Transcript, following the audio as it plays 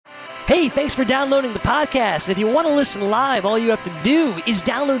Hey, thanks for downloading the podcast. If you want to listen live, all you have to do is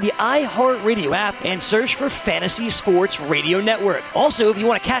download the iHeartRadio app and search for Fantasy Sports Radio Network. Also, if you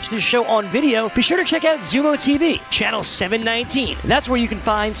want to catch this show on video, be sure to check out Zumo TV, channel 719. That's where you can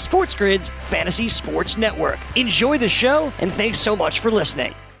find Sports Grid's Fantasy Sports Network. Enjoy the show, and thanks so much for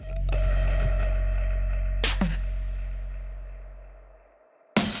listening.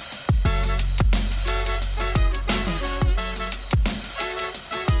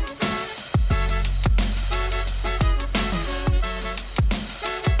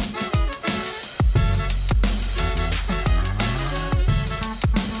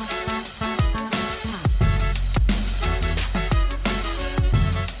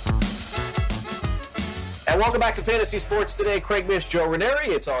 Welcome back to Fantasy Sports Today. Craig Mish, Joe Ranieri.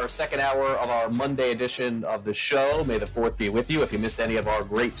 It's our second hour of our Monday edition of the show. May the 4th be with you. If you missed any of our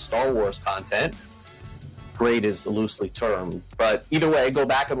great Star Wars content, great is loosely termed. But either way, go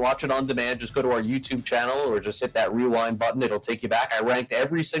back and watch it on demand. Just go to our YouTube channel or just hit that rewind button. It'll take you back. I ranked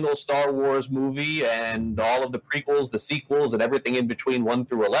every single Star Wars movie and all of the prequels, the sequels, and everything in between 1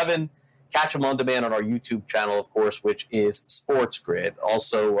 through 11. Catch them on demand on our YouTube channel, of course, which is Sports Grid.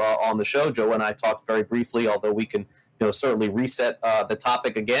 Also on the show, Joe and I talked very briefly, although we can certainly reset the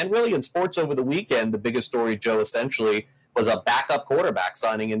topic again. Really, in sports over the weekend, the biggest story, Joe, essentially was a backup quarterback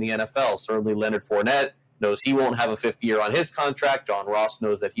signing in the NFL. Certainly Leonard Fournette knows he won't have a fifth year on his contract. John Ross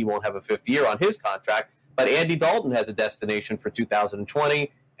knows that he won't have a fifth year on his contract. But Andy Dalton has a destination for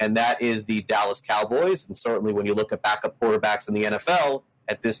 2020, and that is the Dallas Cowboys. And certainly when you look at backup quarterbacks in the NFL,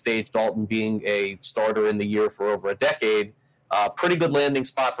 at this stage, Dalton being a starter in the year for over a decade, pretty good landing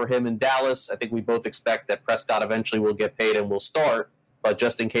spot for him in Dallas. I think we both expect that Prescott eventually will get paid and will start, but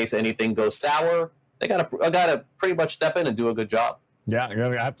just in case anything goes sour, they got to pretty much step in and do a good job. Yeah, you're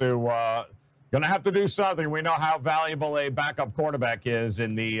gonna have to do something. We know how valuable a backup quarterback is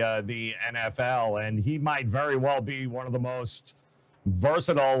in the NFL, and he might very well be one of the most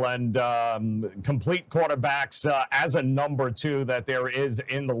versatile and complete quarterbacks as a number 2 that there is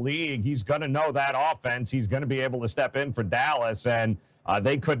in the league. He's going to know that offense. He's going to be able to step in for Dallas, and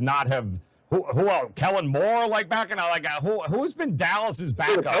they could not have who else? Kellen Moore, like back in who's been Dallas's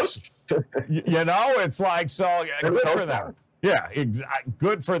backups? It's like, so good for them. Yeah,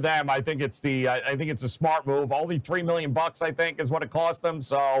 good for them. I think it's a smart move. Only $3 million, I think, is what it cost them.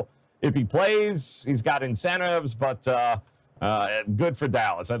 So if he plays, he's got incentives, but. Good for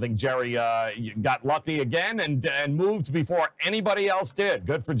Dallas. I think Jerry got lucky again and moved before anybody else did.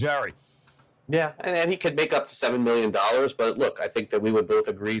 Good for Jerry. Yeah, and he could make up to $7 million. But look, I think that we would both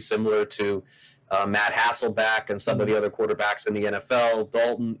agree, similar to Matt Hasselbeck and some of the other quarterbacks in the NFL,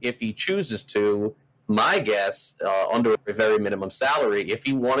 Dalton, if he chooses to, my guess, under a very minimum salary, if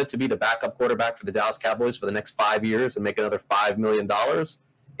he wanted to be the backup quarterback for the Dallas Cowboys for the next 5 years and make another $5 million,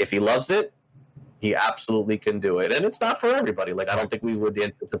 if he loves it, he absolutely can do it. And it's not for everybody. Like, I don't think we would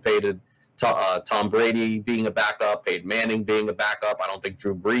anticipated Tom Brady being a backup, Peyton Manning being a backup. I don't think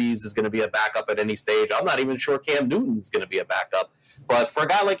Drew Brees is going to be a backup at any stage. I'm not even sure Cam Newton is going to be a backup. But for a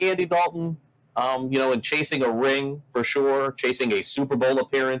guy like Andy Dalton, and chasing a ring for sure, chasing a Super Bowl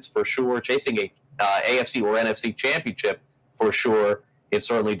appearance for sure, chasing a AFC or NFC championship for sure, it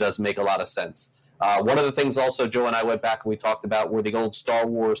certainly does make a lot of sense. One of the things also, Joe and I went back and we talked about were the old Star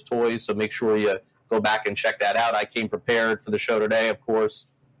Wars toys, so make sure you go back and check that out. I came prepared for the show today, of course,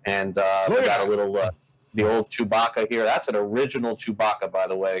 and we got a little, the old Chewbacca here. That's an original Chewbacca, by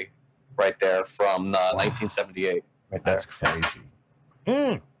the way, right there from 1978. Right there. That's crazy.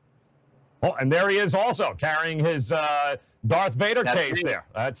 Oh, and there he is also, carrying his Darth Vader case there.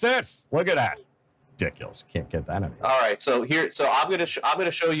 That's it. Look at that. Ridiculous. Can't get that anymore. All right, so I'm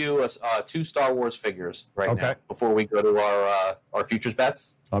gonna show you 2 Star Wars figures now before we go to our futures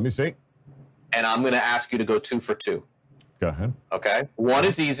bets. Let me see. And I'm gonna ask you to go 2 for 2. Go ahead. Okay. One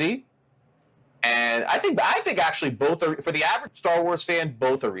is easy, and I think actually both are, for the average Star Wars fan,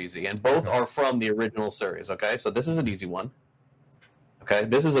 both are easy, and both are from the original series. Okay, so this is an easy one. Okay,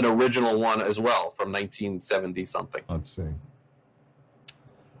 this is an original one as well from 1970 something. Let's see.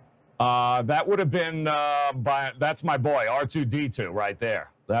 That would have been that's my boy R2D2 right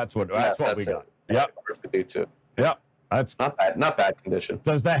there. That's what we got. Yep. R2D2. Yep. That's not bad condition.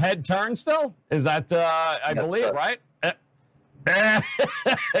 Does the head turn still? Is that I believe right?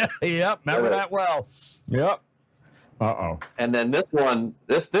 Yep. Remember that well. Yep. And then this one,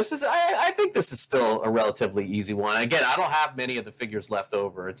 this is I think this is still a relatively easy one. Again, I don't have many of the figures left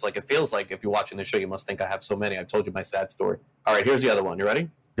over. It's like, it feels like if you're watching the show, you must think I have so many. I've told you my sad story. All right, here's the other one. You ready?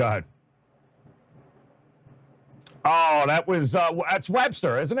 Go ahead. Oh, that's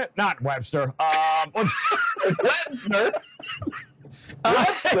Webster, isn't it? Not Webster. Webster.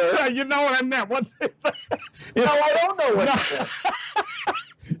 Webster? You know what I meant. What's it? No, I don't know Webster.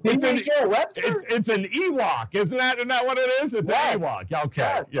 Webster? It's an Ewok, isn't that what it is? It's Yes. an Ewok. Okay.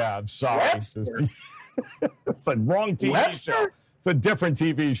 Yes. Yeah, I'm sorry. Webster? It's a wrong TV Webster? show. It's a different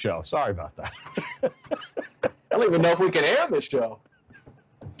TV show. Sorry about that. I don't even know if we can air this show.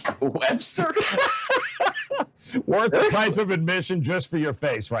 Webster? Worth the price of admission just for your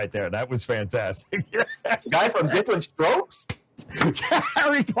face right there. That was fantastic. The guy from Different Strokes?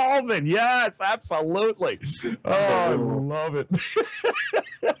 Harry Coleman. Yes, absolutely. Oh, I love it.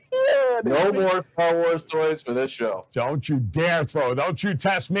 No more Star Wars toys for this show. Don't you dare throw. Don't you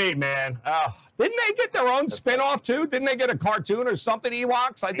test me, man. Didn't they get their own spinoff too? Didn't they get a cartoon or something,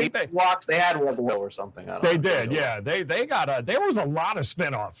 Ewoks? I think they had one or something. I don't they know. did, yeah. They got there was a lot of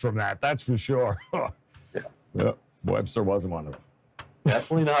spinoffs from that, that's for sure. Yeah. Webster wasn't one of them.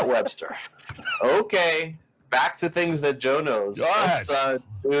 Definitely not Webster. Okay. Back to things that Joe knows. Let's do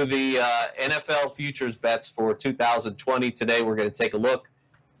the NFL futures bets for 2020. Today we're going to take a look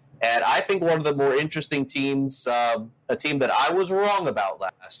at, I think, one of the more interesting teams, a team that I was wrong about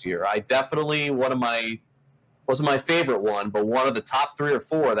last year. I definitely, wasn't my favorite one, but one of the top 3 or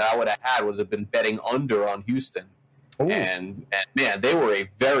 4 that I would have had would have been betting under on Houston. Ooh. And man, they were a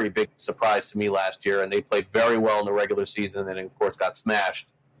very big surprise to me last year, and they played very well in the regular season, and of course got smashed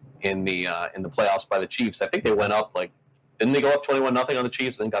in the playoffs by the Chiefs. I think they went up didn't they go up 21-0 on the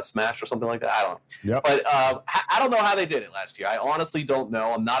Chiefs and then got smashed or something like that? I don't know. Yep. But I don't know how they did it last year. I honestly don't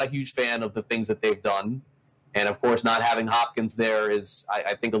know. I'm not a huge fan of the things that they've done. And, of course, not having Hopkins there is,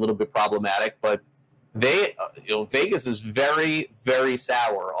 I think, a little bit problematic. But Vegas is very, very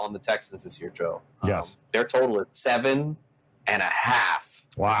sour on the Texans this year, Joe. Yes. Their total is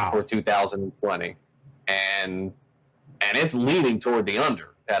 7.5 for 2020. And it's leaning toward the under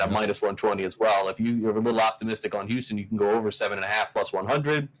at a minus 120 as well. If you're a little optimistic on Houston, you can go over 7.5 plus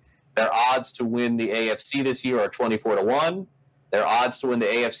 100. Their odds to win the AFC this year are 24-1. Their odds to win the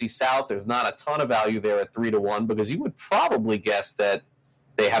AFC South, there's not a ton of value there at 3-1 because you would probably guess that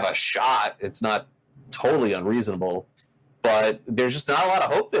they have a shot. It's not totally unreasonable, but there's just not a lot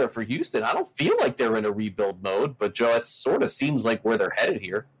of hope there for Houston. I don't feel like they're in a rebuild mode, but Joe, it sort of seems like where they're headed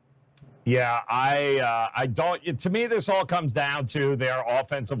here. Yeah, I don't. To me, this all comes down to their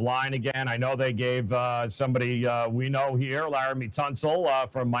offensive line again. I know they gave somebody we know here, Laramie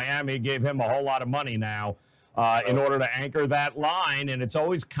Tunsil from Miami, gave him a whole lot of money now in order to anchor that line, and it's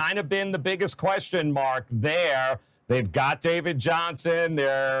always kind of been the biggest question mark there. They've got David Johnson.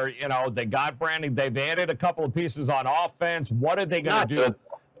 They got Brandon. They've added a couple of pieces on offense. What are they going to do?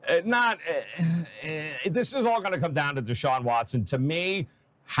 This is all going to come down to Deshaun Watson. To me,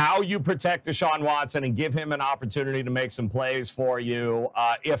 how you protect Deshaun Watson and give him an opportunity to make some plays for you.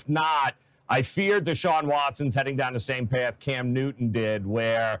 If not, I fear Deshaun Watson's heading down the same path Cam Newton did,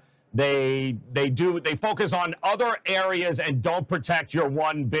 where they focus on other areas and don't protect your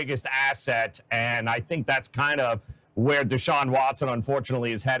one biggest asset. And I think that's kind of where Deshaun Watson,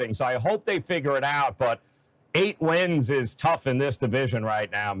 unfortunately, is heading. So I hope they figure it out. But 8 wins is tough in this division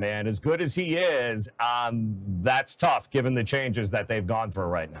right now, man. As good as he is, that's tough given the changes that they've gone through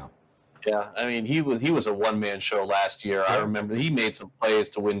right now. Yeah, I mean, he was a one-man show last year. I remember he made some plays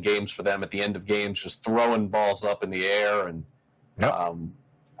to win games for them at the end of games, just throwing balls up in the air. And, I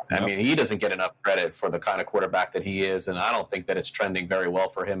mean, he doesn't get enough credit for the kind of quarterback that he is, and I don't think that it's trending very well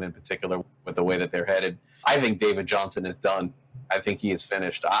for him in particular with the way that they're headed. I think David Johnson is done. I think he is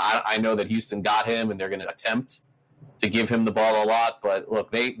finished. I know that Houston got him, and they're going to attempt to give him the ball a lot. But, look,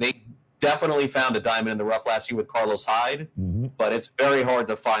 they definitely found a diamond in the rough last year with Carlos Hyde, but it's very hard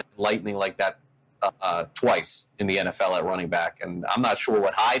to find lightning like that twice in the NFL at running back. And I'm not sure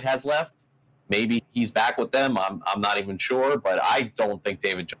what Hyde has left. Maybe he's back with them. I'm not even sure, but I don't think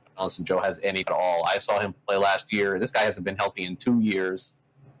David Johnson, Joe, has any at all. I saw him play last year. This guy hasn't been healthy in 2 years.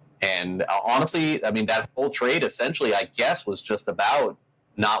 And honestly, I mean, that whole trade essentially, I guess, was just about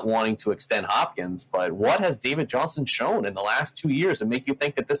not wanting to extend Hopkins. But what has David Johnson shown in the last 2 years to make you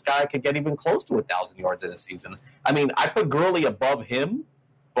think that this guy could get even close to 1,000 yards in a season? I mean, I put Gurley above him,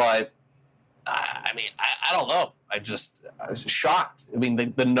 but I mean, I don't know. I was shocked. I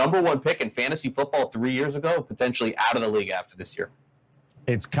mean, the number 1 pick in fantasy football 3 years ago, potentially out of the league after this year.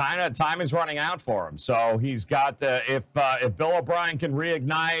 It's kind of time is running out for him. So he's got if Bill O'Brien can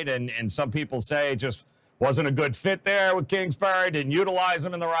reignite, and some people say just wasn't a good fit there with Kingsbury, didn't utilize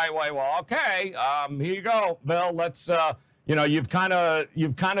him in the right way. Well, okay, here you go, Bill. Let's you've kind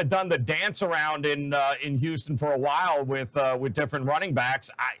of done the dance around in Houston for a while with different running backs.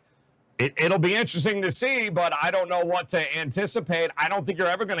 It'll be interesting to see, but I don't know what to anticipate. I don't think you're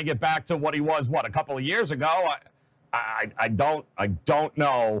ever going to get back to what he was, a couple of years ago. I don't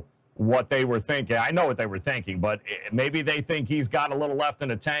know what they were thinking. I know what they were thinking, but maybe they think he's got a little left in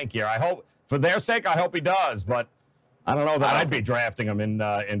the tank here. I hope, for their sake, I hope he does, but I don't know that I'd be drafting him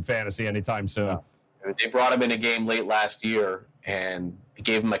in fantasy anytime soon. No. They brought him in a game late last year, and he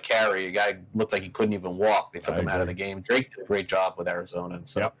gave him a carry. A guy looked like he couldn't even walk. They took him out of the game. Drake did a great job with Arizona. And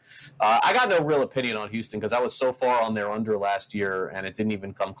so I got no real opinion on Houston because I was so far on their under last year, and it didn't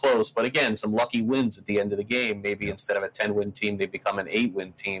even come close. But again, some lucky wins at the end of the game. Maybe instead of a 10-win team, they become an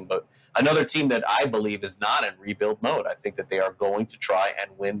 8-win team. But another team that I believe is not in rebuild mode. I think that they are going to try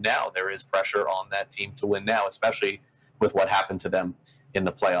and win now. There is pressure on that team to win now, especially with what happened to them in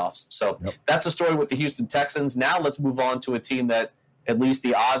the playoffs. So that's the story with the Houston Texans. Now let's move on to a team that at least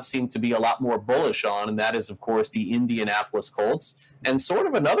the odds seem to be a lot more bullish on, and that is, of course, the Indianapolis Colts. And sort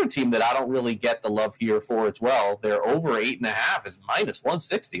of another team that I don't really get the love here for as well. They're over 8.5 is minus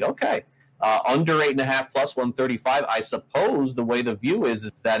 160. Okay. Under 8.5 plus 135. I suppose the way the view is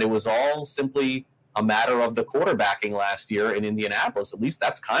that it was all simply a matter of the quarterbacking last year in Indianapolis. At least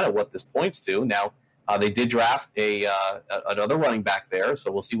that's kind of what this points to. Now, they did draft another running back there, so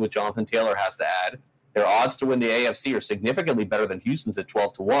we'll see what Jonathan Taylor has to add. Their odds to win the AFC are significantly better than Houston's at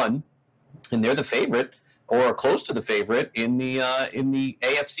 12-1, and they're the favorite or close to the favorite in the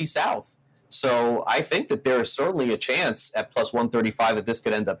AFC South. So I think that there is certainly a chance at plus 135 that this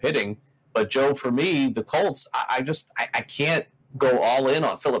could end up hitting. But Joe, for me, the Colts, I can't go all in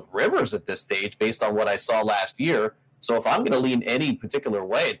on Phillip Rivers at this stage based on what I saw last year. So if I'm going to lean any particular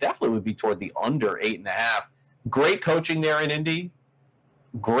way, it definitely would be toward the under 8.5. Great coaching there in Indy.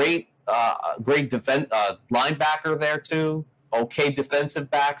 Great defense linebacker there too. Okay defensive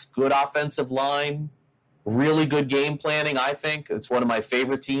backs. Good offensive line. Really good game planning, I think. It's one of my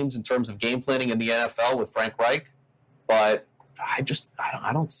favorite teams in terms of game planning in the NFL with Frank Reich. But I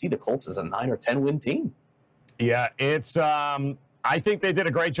don't see the Colts as a 9 or 10 win team. Yeah, it's I think they did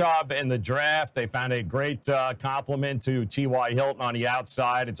a great job in the draft. They found a great compliment to T.Y. Hilton on the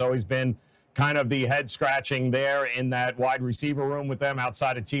outside. It's always been kind of the head scratching there in that wide receiver room with them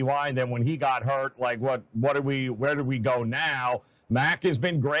outside of T.Y. And then when he got hurt, like where do we go now? Mac has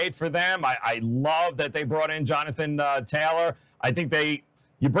been great for them. I love that they brought in Jonathan Taylor. I think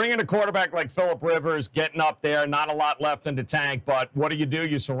you bring in a quarterback like Phillip Rivers, getting up there, not a lot left in the tank, but what do?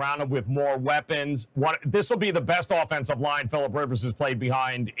 You surround him with more weapons. This will be the best offensive line Phillip Rivers has played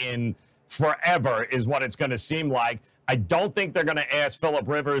behind in forever, is what it's going to seem like. I don't think they're going to ask Phillip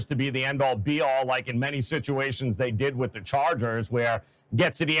Rivers to be the end-all, be-all, like in many situations they did with the Chargers, where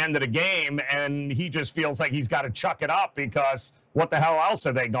gets to the end of the game and he just feels like he's got to chuck it up because what the hell else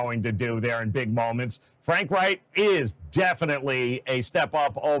are they going to do there in big moments? Frank Reich is definitely a step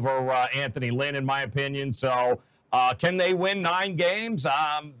up over Anthony Lynn, in my opinion. So can they win 9 games?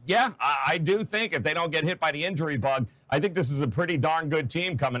 Yeah, I do think if they don't get hit by the injury bug, I think this is a pretty darn good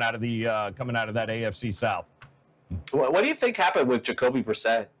team coming out of that AFC South. What do you think happened with Jacoby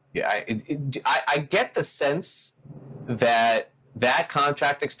Brissett? Yeah, I get the sense that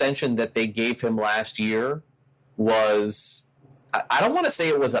contract extension that they gave him last year was, I don't want to say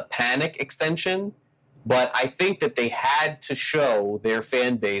it was a panic extension, but I think that they had to show their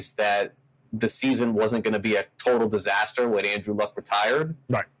fan base that the season wasn't going to be a total disaster when Andrew Luck retired.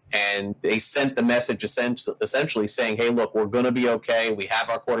 Right. And they sent the message essentially saying, hey, look, we're going to be okay. We have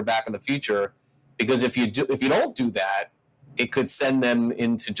our quarterback in the future. Because if you don't do that, it could send them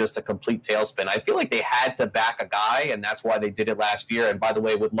into just a complete tailspin. I feel like they had to back a guy, and that's why they did it last year. And by the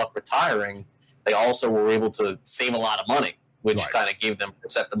way, with Luck retiring, they also were able to save a lot of money, which kind of gave them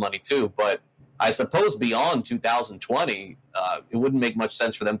the money too. But I suppose beyond 2020, it wouldn't make much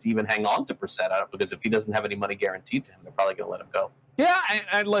sense for them to even hang on to Brissett, because if he doesn't have any money guaranteed to him, they're probably going to let him go. Yeah,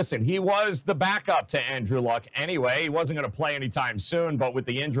 and listen, he was the backup to Andrew Luck anyway. He wasn't going to play anytime soon, but with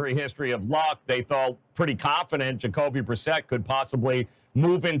the injury history of Luck, they felt pretty confident Jacoby Brissett could possibly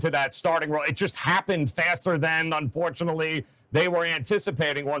move into that starting role. It just happened faster than, unfortunately, they were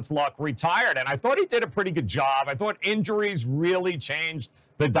anticipating once Luck retired. And I thought he did a pretty good job. I thought injuries really changed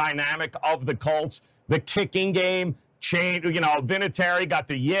the dynamic of the Colts. The kicking game changed. Vinatieri got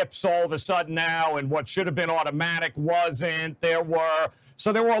the yips all of a sudden now, and what should have been automatic wasn't. There were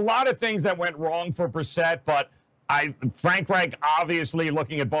a lot of things that went wrong for Brissett, but Frank Reich, obviously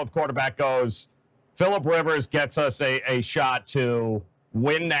looking at both quarterback, goes, Phillip Rivers gets us a shot to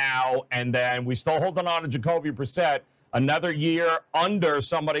win now, and then we still holding on to Jacoby Brissett another year under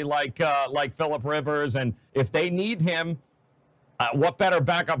somebody like Phillip Rivers, and if they need him, what better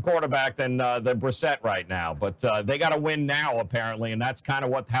backup quarterback than Brissett right now? But they got to win now, apparently, and that's kind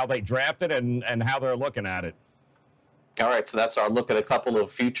of how they drafted and how they're looking at it. All right, so that's our look at a couple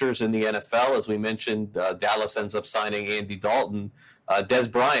of futures in the NFL. As we mentioned, Dallas ends up signing Andy Dalton. Des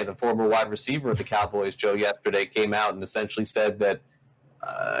Bryant, the former wide receiver of the Cowboys, Joe, yesterday came out and essentially said that,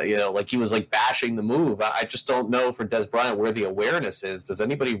 like he was like bashing the move. I just don't know for Des Bryant where the awareness is. Does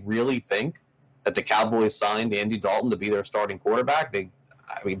anybody really think that the Cowboys signed Andy Dalton to be their starting quarterback?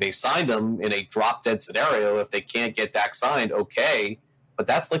 They signed him in a drop-dead scenario. If they can't get Dak signed, okay. But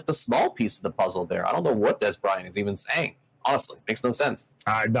that's like the small piece of the puzzle there. I don't know what Des Bryant is even saying. Honestly, makes no sense.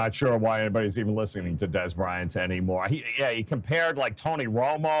 I'm not sure why anybody's even listening to Des Bryant anymore. He compared like Tony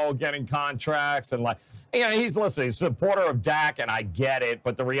Romo getting contracts and he's listening, he's a supporter of Dak, and I get it.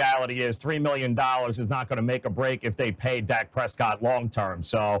 But the reality is $3 million is not going to make a break if they pay Dak Prescott long term.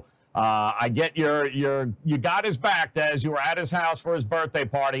 So I get you got his back, Des. You were at his house for his birthday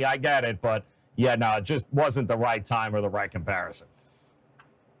party. I get it. But yeah, no, it just wasn't the right time or the right comparison.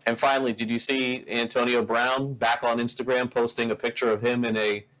 And finally, did you see Antonio Brown back on Instagram posting a picture of him in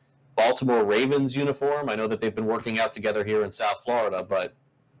a Baltimore Ravens uniform? I know that they've been working out together here in South Florida, but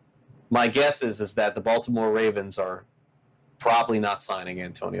my guess is that the Baltimore Ravens are probably not signing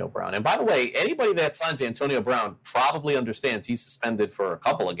Antonio Brown. And by the way, anybody that signs Antonio Brown probably understands he's suspended for a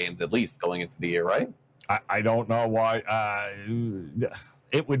couple of games at least going into the year, right? I don't know why.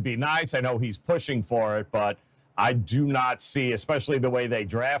 It would be nice. I know he's pushing for it, but I do not see, especially the way they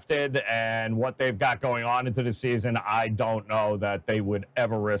drafted and what they've got going on into the season, I don't know that they would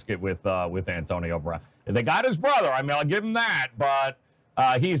ever risk it with Antonio Brown. If they got his brother, I mean, I'll give him that, but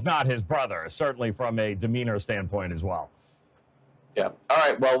he's not his brother, certainly from a demeanor standpoint as well. Yeah. All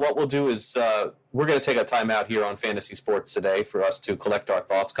right. Well, what we'll do is we're going to take a timeout here on Fantasy Sports today for us to collect our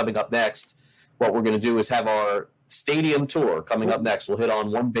thoughts. Coming up next, what we're going to do is have our stadium tour coming up next. We'll hit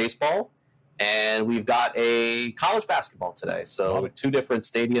on one baseball. And we've got a college basketball today. So 2 different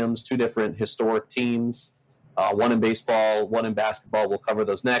stadiums, 2 different historic teams, one in baseball, one in basketball. We'll cover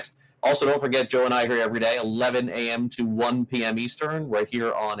those next. Also, don't forget, Joe and I are here every day, 11 a.m. to 1 p.m. Eastern, right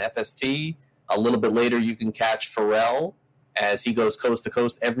here on FST. A little bit later, you can catch Pharrell as he goes coast to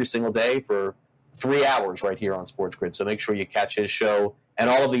coast every single day for 3 hours right here on Sports Grid. So make sure you catch his show and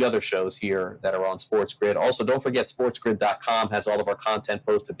all of the other shows here that are on Sports Grid. Also, don't forget, sportsgrid.com has all of our content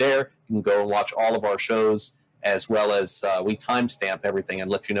posted there. You can go and watch all of our shows, as well as we timestamp everything and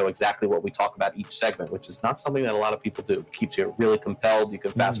let you know exactly what we talk about each segment, which is not something that a lot of people do. It keeps you really compelled. You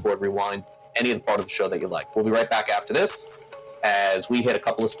can fast forward, rewind, any of the part of the show that you like. We'll be right back after this as we hit a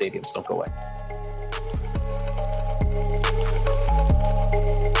couple of stadiums. Don't go away.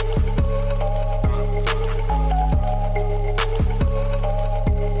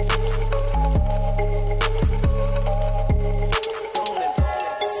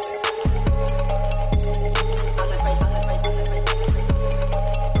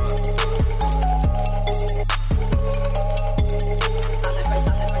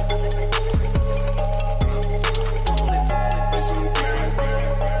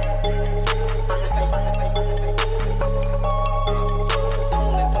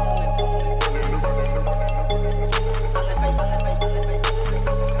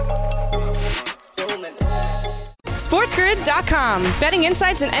 SportsGrid.com. Betting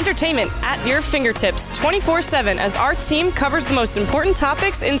insights and entertainment at your fingertips 24/7 as our team covers the most important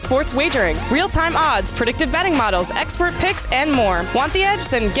topics in sports wagering. Real-time odds, predictive betting models, expert picks, and more. Want the edge?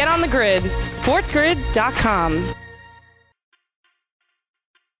 Then get on the grid. SportsGrid.com.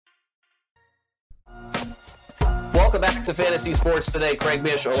 Welcome back to Fantasy Sports Today. Craig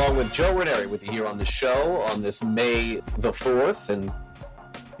Mish along with Joe Ranieri with you here on the show on this May the 4th. And,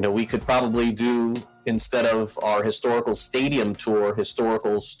 we could probably do, instead of our historical stadium tour,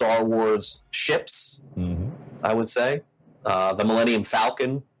 historical Star Wars ships, I would say. The Millennium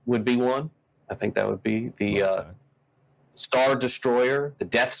Falcon would be one. I think that would be the Star Destroyer, the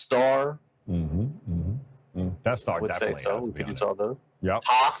Death Star. Death Star definitely. So. We could saw those. Yep.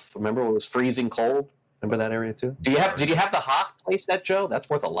 Hoth, remember it was freezing cold? Remember that area too? Did you have the Hoth playset, Joe? That's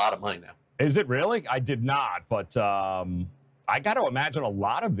worth a lot of money now. Is it really? I did not, but I got to imagine a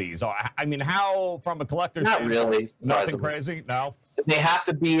lot of these. I mean, how from a collector's not really nothing crazy. No, they have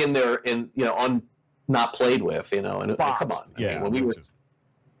to be not played with. And come on, yeah. When we were,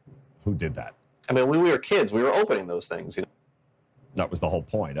 who did that? I mean, when we were kids, we were opening those things. That was the whole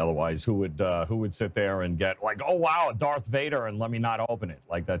point. Otherwise, who would sit there and get like, oh wow, Darth Vader, and let me not open it?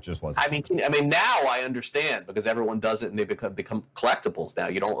 Like that just wasn't. I mean, now I understand because everyone does it and they become collectibles. Now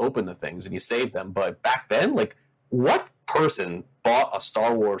you don't open the things and you save them. But back then, like, what person bought a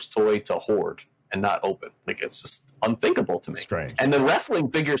Star Wars toy to hoard and not open? Like, it's just unthinkable to me. Strange. And the wrestling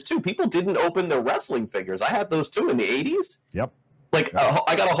figures too. People didn't open their wrestling figures. I had those too in the 80s. Yep. Like,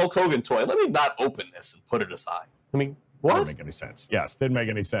 I got a Hulk Hogan toy. Let me not open this and put it aside. I mean, What? Didn't make any sense. Yes, didn't make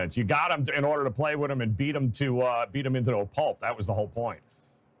any sense. You got him in order to play with him and beat him into a pulp. That was the whole point.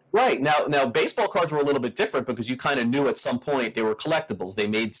 Right. Now, baseball cards were a little bit different because you kind of knew at some point they were collectibles. They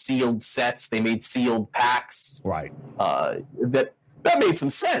made sealed sets. They made sealed packs. Right. That made some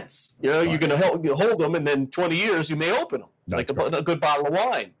sense. You know, right. You're going to hold them, and then 20 years you may open them. That's like a good bottle of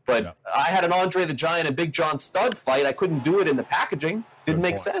wine. But I had an Andre the Giant and Big John Stud fight. I couldn't do it in the packaging. Didn't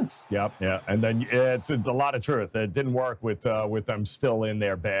make sense. Yep, yeah. And then it's a lot of truth. It didn't work with them still in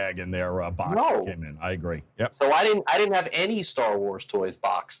their bag and their box that came in. I agree. Yep. So I didn't have any Star Wars toys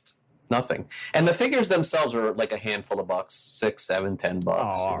boxed. Nothing. And the figures themselves are like a handful of bucks, $6, $7, $10. Oh,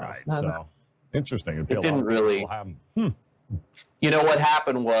 all right. So interesting. It didn't really. You know what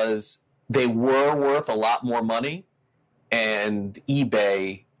happened was they were worth a lot more money, and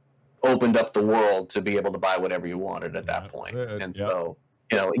eBay opened up the world to be able to buy whatever you wanted at that point. And so,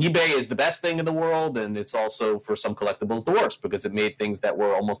 you know, eBay is the best thing in the world, and it's also, for some collectibles, the worst, because it made things that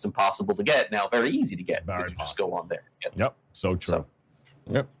were almost impossible to get now very easy to get. You just go on there. Yep, so true.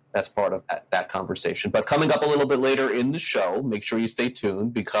 So, that's part of that conversation. But coming up a little bit later in the show, make sure you stay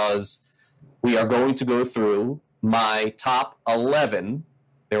tuned, because we are going to go through my top 11.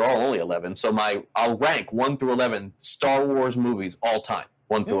 They're all only 11. So I'll rank 1 through 11 Star Wars movies all time,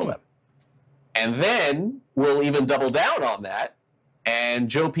 1 through 11. And then we'll even double down on that. And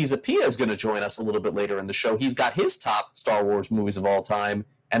Joe Pisapia is going to join us a little bit later in the show. He's got his top Star Wars movies of all time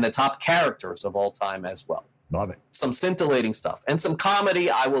and the top characters of all time as well. Love it. Some scintillating stuff. And some comedy,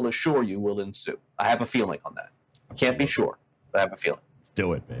 I will assure you, will ensue. I have a feeling on that. I can't be sure, but I have a feeling. Let's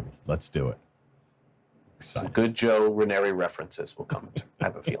do it, baby. Let's do it. Some good Joe Ranieri references will come. I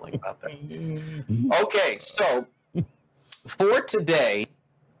have a feeling about that. Okay, so for today,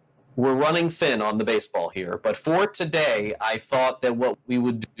 we're running thin on the baseball here, but for today, I thought that what we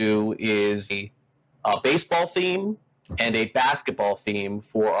would do is a baseball theme and a basketball theme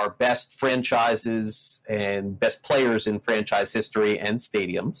for our best franchises and best players in franchise history and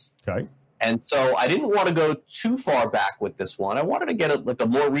stadiums. Okay. And so I didn't want to go too far back with this one. I wanted to get a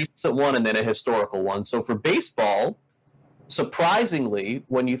more recent one and then a historical one. So for baseball, surprisingly,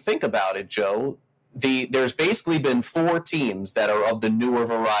 when you think about it, Joe, there's basically been 4 teams that are of the newer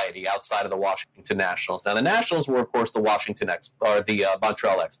variety outside of the Washington Nationals. Now, the Nationals were, of course, the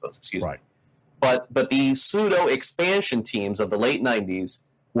Montreal Expos, excuse me. But the pseudo-expansion teams of the late 90s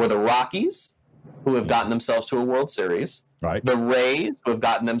were the Rockies, who have gotten themselves to a World Series, the Rays, who have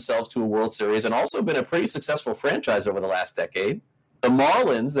gotten themselves to a World Series and also been a pretty successful franchise over the last decade, the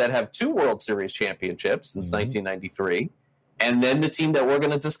Marlins, that have 2 World Series championships since 1993, and then the team that we're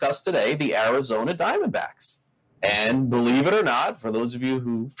going to discuss today, the Arizona Diamondbacks. And believe it or not, for those of you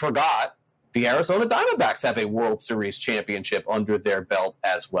who forgot, the Arizona Diamondbacks have a World Series championship under their belt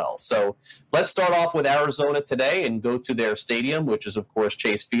as well. So let's start off with Arizona today and go to their stadium, which is, of course,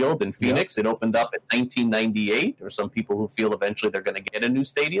 Chase Field in Phoenix. It opened up in 1998. There are some people who feel eventually they're going to get a new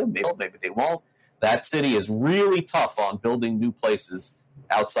stadium. Maybe they won't. That city is really tough on building new places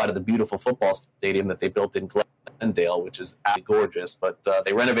outside of the beautiful football stadium that they built in Glendale, which is absolutely gorgeous. But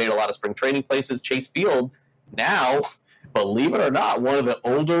they renovated a lot of spring training places. Chase Field now, believe it or not, one of the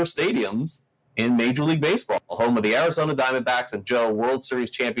older stadiums in Major League Baseball, home of the Arizona Diamondbacks. And Joe, World Series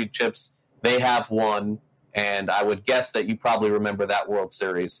championships, they have won. And I would guess that you probably remember that World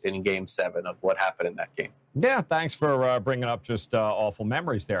Series in Game 7 of what happened in that game. Yeah, thanks for bringing up just awful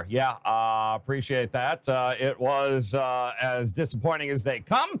memories there. Yeah, appreciate that. It was as disappointing as they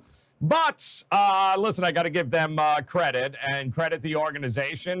come. But listen, I got to give them credit and credit the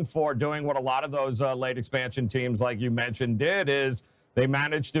organization for doing what a lot of those late expansion teams, like you mentioned, did, is they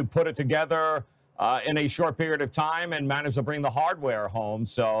managed to put it together in a short period of time and managed to bring the hardware home.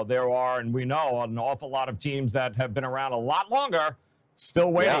 So there are, and we know, an awful lot of teams that have been around a lot longer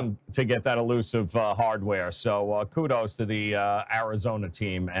still waiting to get that elusive hardware. So kudos to the Arizona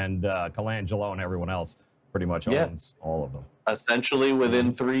team, and Colangelo and everyone else pretty much owns all of them. Essentially,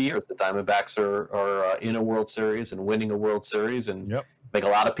 within 3 years, the Diamondbacks are in a World Series and winning a World Series. And I think a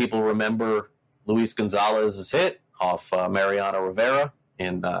lot of people remember Luis Gonzalez's hit off Mariano Rivera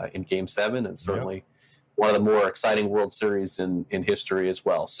in Game 7, and certainly one of the more exciting World Series in history as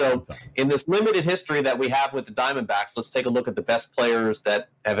well. So in this limited history that we have with the Diamondbacks, let's take a look at the best players that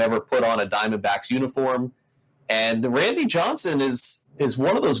have ever put on a Diamondbacks uniform. And Randy Johnson is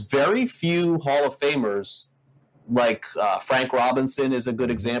one of those very few Hall of Famers. Like Frank Robinson is a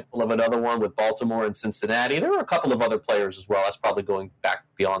good example of another one with Baltimore and Cincinnati. There are a couple of other players as well. That's probably going back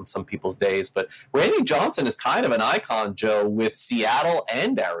beyond some people's days. But Randy Johnson is kind of an icon, Joe, with Seattle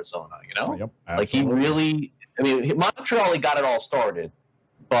and Arizona, you know? Yep, like he really – I mean, Montreal, he got it all started.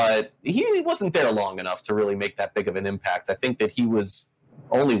 but he wasn't there long enough to really make that big of an impact. I think that he was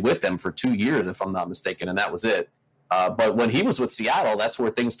only with them for 2 years, if I'm not mistaken, and that was it. But when he was with Seattle, that's where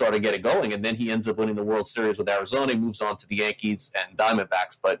things started getting going, and then he ends up winning the World Series with Arizona. He moves on to the Yankees and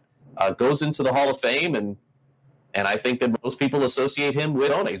Diamondbacks, but goes into the Hall of Fame, and I think that most people associate him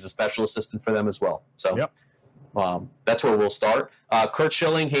with Arizona. He's a special assistant for them as well. So that's where we'll start. Curt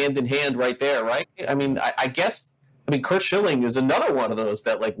Schilling, hand in hand right there, right? I mean, I guess Curt Schilling is another one of those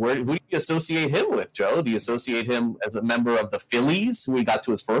that, like, who do you associate him with, Joe? Do you associate him as a member of the Phillies, who he got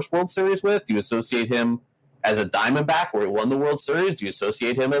to his first World Series with? Do you associate him as a Diamondback, where he won the World Series? Do you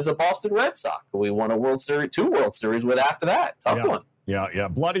associate him as a Boston Red Sox, who he won a World Series, 2 World Series with after that? Tough one. Yeah.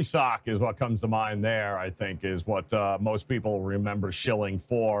 Bloody Sock is what comes to mind there, I think, is what most people remember Schilling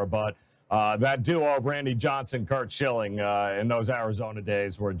for. But that duo of Randy Johnson, Curt Schilling, in those Arizona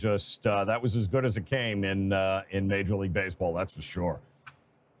days were just that was as good as it came in Major League Baseball. That's for sure.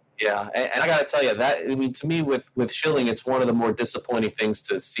 Yeah, and I got to tell you that, I mean, to me with Schilling, it's one of the more disappointing things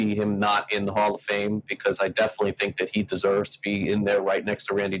to see him not in the Hall of Fame, because I definitely think that he deserves to be in there right next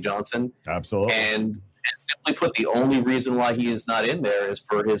to Randy Johnson. Absolutely. And simply put, the only reason why he is not in there is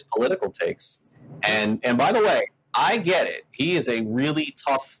for his political takes. And by the way, I get it. He is a really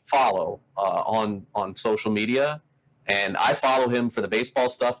tough follow on social media, and I follow him for the baseball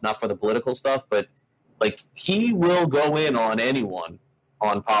stuff, not for the political stuff. But like, he will go in on anyone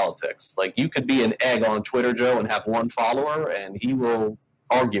on politics. Like, you could be an egg on Twitter, Joe, and have 1 follower, and he will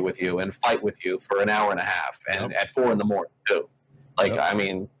argue with you and fight with you for an hour and a half, and at 4 a.m. too. Like, I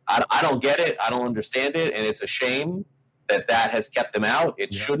mean, I don't get it. I don't understand it, and it's a shame that has kept him out.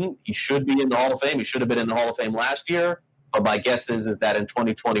 It shouldn't. He should be in the Hall of Fame. He should have been in the Hall of Fame last year. But my guess is that in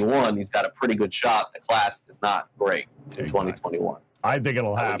 2021, he's got a pretty good shot. The class is not great in 2021. I think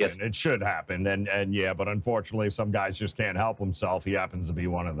it'll happen. It should happen. And yeah, but unfortunately, some guys just can't help himself. He happens to be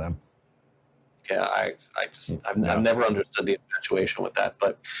one of them. Yeah, I've never understood the infatuation with that.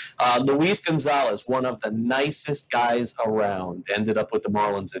 But Luis Gonzalez, one of the nicest guys around, ended up with the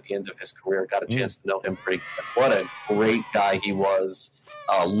Marlins at the end of his career. Got a chance to know him pretty good. What a great guy he was.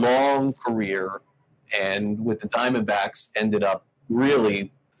 A long career. And with the Diamondbacks, ended up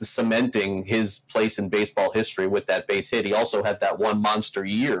really cementing his place in baseball history with that base hit. He also had that one monster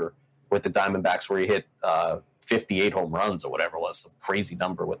year with the Diamondbacks where he hit 58 home runs or whatever it was, some crazy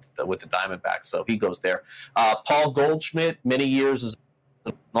number with the Diamondbacks. So he goes there. Paul Goldschmidt, many years as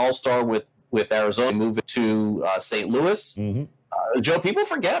an all-star with Arizona, moved to St. Louis. Joe, people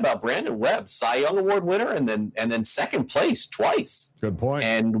forget about Brandon Webb, Cy Young Award winner, and then second place twice. Good point.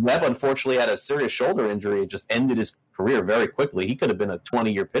 And Webb unfortunately had a serious shoulder injury. It just ended his career very quickly. He could have been a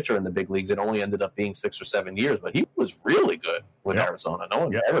 20-year pitcher in the big leagues. It only ended up being 6 or 7 years, but he was really good with Arizona. No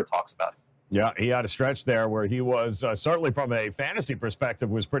one ever talks about it. Yeah, he had a stretch there where he was, certainly from a fantasy perspective,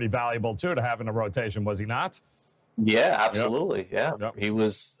 was pretty valuable, too, to have in a rotation, was he not? Yeah, absolutely. Yep. He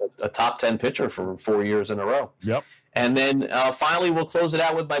was a top 10 pitcher for 4 years in a row. Yep. And then finally, we'll close it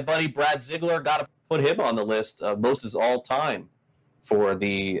out with my buddy Brad Ziegler. Got to put him on the list. Most is all time for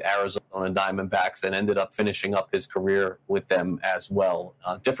the Arizona Diamondbacks, and ended up finishing up his career with them as well.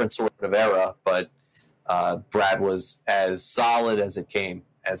 Different sort of era, but Brad was as solid as it came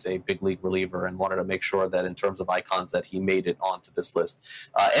as a big league reliever, and wanted to make sure that in terms of icons that he made it onto this list.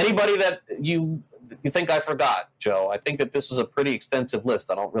 Anybody that you think I forgot, Joe? I think that this was a pretty extensive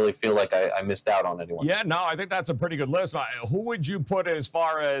list. I don't really feel like I missed out on anyone. Yeah, no, I think that's a pretty good list. Who would you put as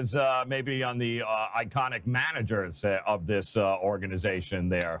far as maybe on the iconic managers of this organization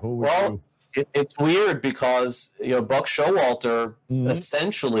there? Who would you? It's weird because, Buck Showalter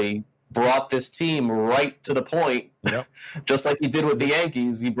essentially brought this team right to the point, just like he did with the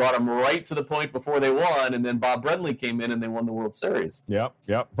Yankees. He brought them right to the point before they won, and then Bob Brenly came in and they won the World Series. Yep.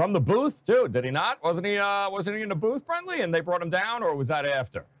 From the booth too, did he not? Wasn't he in the booth, Brenly, and they brought him down, or was that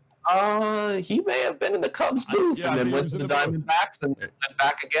after? He may have been in the Cubs booth and then went to the Diamondbacks and went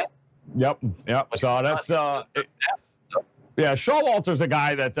back again. Yep. So that's yeah, Showalter's a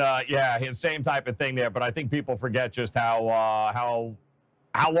guy that his same type of thing there, but I think people forget just how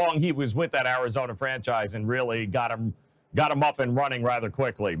long he was with that Arizona franchise and really got him up and running rather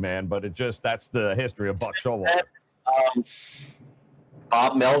quickly, man. But that's the history of Buck Showalter.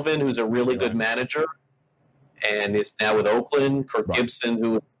 Bob Melvin, who's a really good manager and is now with Oakland. Kirk Gibson,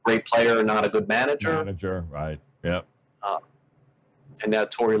 who is a great player, not a good manager. Right. Yep. And now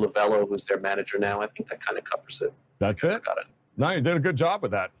Torey Lovello, who's their manager now. I think that kind of covers it. That's it. Got it. No, you did a good job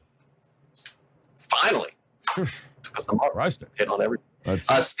with that. Finally. Because I'm hit on everything.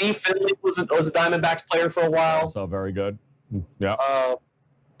 Steve Finley was a Diamondbacks player for a while. So very good. Yeah.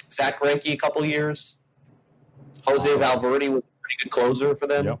 Zach Greinke a couple years. Jose Valverde was a pretty good closer for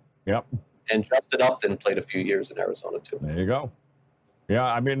them. Yep. And Justin Upton played a few years in Arizona, too. There you go. Yeah,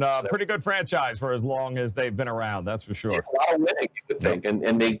 I mean, pretty good franchise for as long as they've been around, that's for sure. Yeah, a lot of winning, you would think.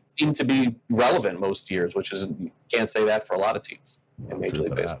 And they seem to be relevant most years, which is, you can't say that for a lot of teams in Major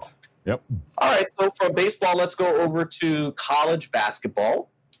League Baseball. Yep. All right, so from baseball, let's go over to college basketball.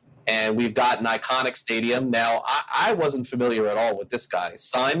 And we've got an iconic stadium. Now, I wasn't familiar at all with this guy.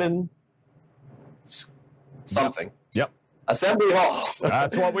 Simon something. Yep. Assembly Hall.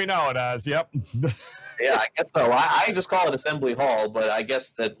 That's what we know it as, yep. Yeah, I guess so. I just call it Assembly Hall, but I guess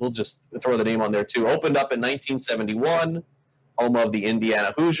that we'll just throw the name on there too. Opened up in 1971, home of the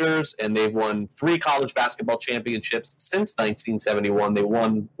Indiana Hoosiers, and they've won 3 college basketball championships since 1971. They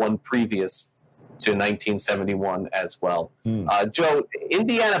won one previous to 1971 as well. Joe,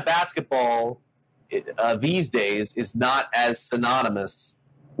 Indiana basketball these days is not as synonymous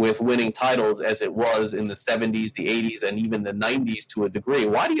with winning titles as it was in the 70s, the 80s, and even the 90s to a degree.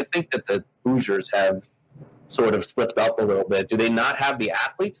 Why do you think that the Hoosiers have sort of slipped up a little bit? Do they not have the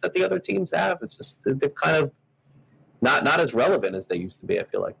athletes that the other teams have? It's just they've kind of not as relevant as they used to be, I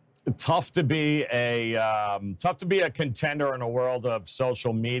feel like. Tough to be a contender in a world of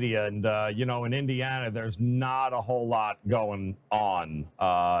social media, and in Indiana, there's not a whole lot going on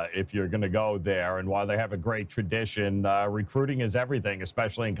if you're going to go there. And while they have a great tradition, recruiting is everything,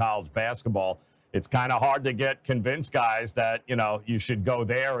 especially in college basketball. It's kind of hard to convince guys that you should go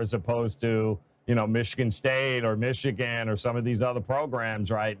there as opposed to Michigan State or Michigan or some of these other programs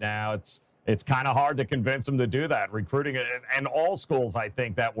right now. It's kind of hard to convince them to do that. Recruiting, and all schools, I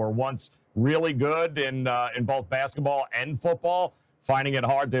think, that were once really good in both basketball and football, finding it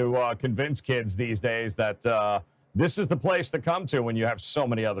hard to convince kids these days that this is the place to come to when you have so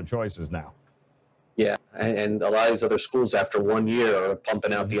many other choices now. Yeah, and a lot of these other schools, after 1 year, are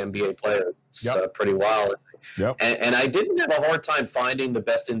pumping out the NBA players. It's pretty wild. Yep. And I didn't have a hard time finding the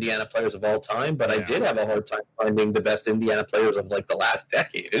best Indiana players of all time, but I did have a hard time finding the best Indiana players of like the last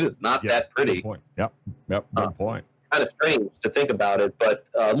decade. It is not that pretty. Good point. Yep. Good point. Kind of strange to think about it, but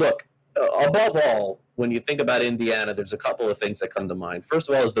look, above all, when you think about Indiana, there's a couple of things that come to mind. First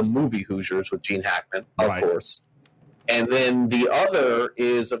of all is the movie Hoosiers with Gene Hackman, of course. And then the other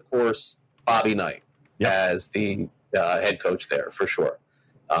is, of course, Bobby Knight as the head coach there, for sure.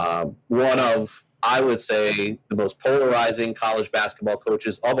 One of, I would say, the most polarizing college basketball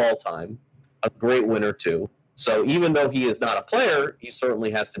coaches of all time, a great winner too. So even though he is not a player, he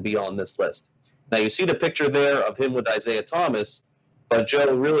certainly has to be on this list. Now you see the picture there of him with Isaiah Thomas, but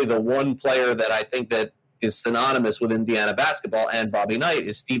Joe, really the one player that I think that is synonymous with Indiana basketball and Bobby Knight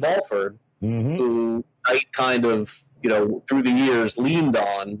is Steve Alford, who Knight kind of, through the years leaned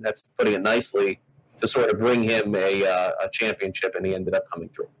on, that's putting it nicely, to sort of bring him a championship, and he ended up coming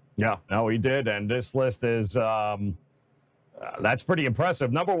through. Yeah, no, he did. And this list is, that's pretty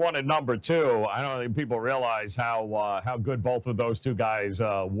impressive. Number 1 and number 2, I don't think people realize how good both of those two guys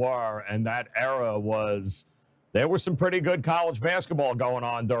were. And that era there was some pretty good college basketball going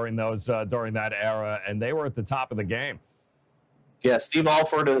on during that era, and they were at the top of the game. Yeah, Steve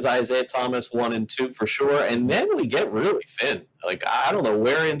Alford is Isaiah Thomas 1 and 2 for sure. And then we get really thin. Like, I don't know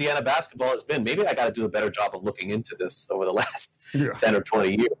where Indiana basketball has been. Maybe I got to do a better job of looking into this over the last 10 or 20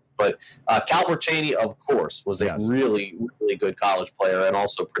 years. But Calbert Chaney, of course, was a really, really good college player and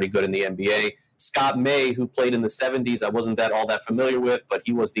also pretty good in the NBA. Scott May, who played in the 70s, I wasn't all that familiar with, but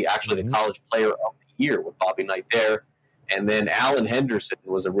he was actually the college player of the year with Bobby Knight there. And then Allen Henderson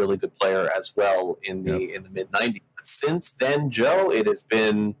was a really good player as well in the mid-90s. But since then, Joe, it has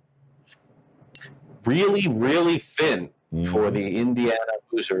been really, really thin for the Indiana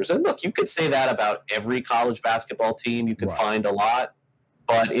Hoosiers. And look, you could say that about every college basketball team. You can find a lot.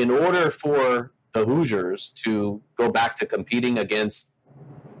 But in order for the Hoosiers to go back to competing against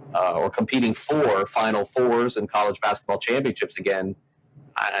or competing for Final Fours and college basketball championships again,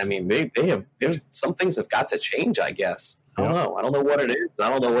 I mean, there's some things have got to change, I guess. I don't know. I don't know what it is. I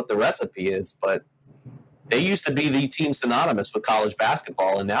don't know what the recipe is, but they used to be the team synonymous with college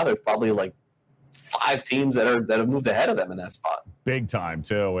basketball, and now there's probably like 5 teams that have moved ahead of them in that spot. Big time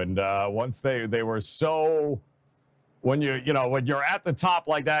too. And once they were so, when you're at the top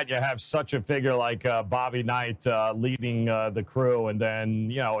like that, you have such a figure like Bobby Knight leading the crew, and then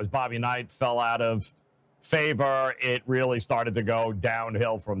as Bobby Knight fell out of favor, it really started to go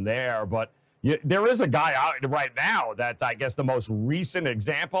downhill from there. But there is a guy out right now that I guess the most recent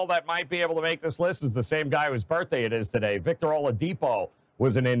example that might be able to make this list is the same guy whose birthday it is today. Victor Oladipo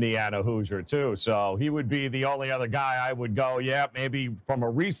was an Indiana Hoosier too. So he would be the only other guy I would go, maybe from a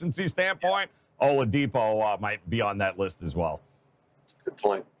recency standpoint, Oladipo might be on that list as well. That's a good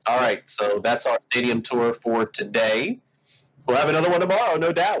point. All right, so that's our stadium tour for today. We'll have another one tomorrow,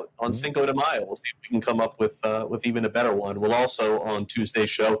 no doubt, on Cinco de Mayo. We'll see if we can come up with even a better one. We'll also, on Tuesday's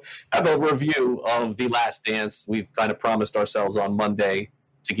show, have a review of The Last Dance. We've kind of promised ourselves on Monday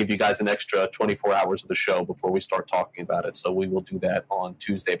to give you guys an extra 24 hours of the show before we start talking about it. So we will do that on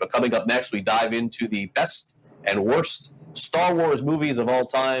Tuesday. But coming up next, we dive into the best and worst Star Wars movies of all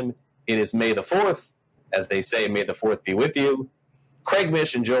time. It is May the 4th. As they say, may the 4th be with you. Craig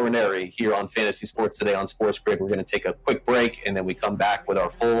Mish and Joe Ranieri here on Fantasy Sports Today on Sports Grid. We're going to take a quick break, and then we come back with our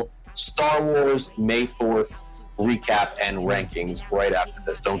full Star Wars May 4th recap and rankings right after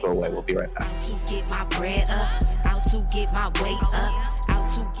this. Don't go away. We'll be right back.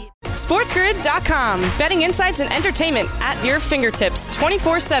 SportsGrid.com. Betting insights and entertainment at your fingertips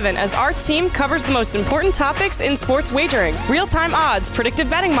 24/7 as our team covers the most important topics in sports wagering. Real-time odds, predictive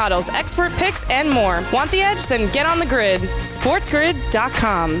betting models, expert picks, and more. Want the edge? Then get on the grid.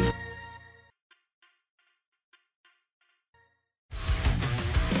 SportsGrid.com.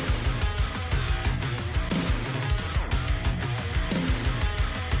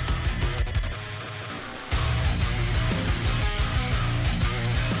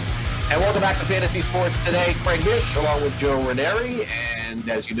 And welcome back to Fantasy Sports Today. Craig Mish along with Joe Ranieri. And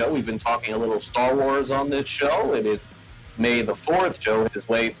as you know, we've been talking a little Star Wars on this show. It is May the 4th. Joe hit his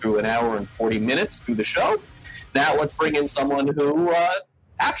way through an hour and 40 minutes through the show. Now let's bring in someone who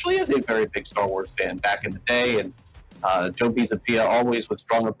actually is a very big Star Wars fan back in the day. And Joe Pisapia always with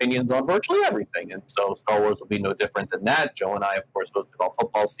strong opinions on virtually everything. And so Star Wars will be no different than that. Joe and I, of course, hosted all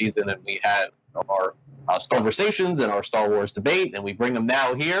football season, and we had our conversations and our Star Wars debate. And we bring them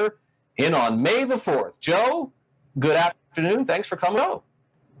now here in on May the 4th. Joe, good afternoon. Thanks for coming out.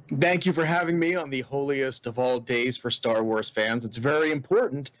 Thank you for having me on the holiest of all days for Star Wars fans. It's very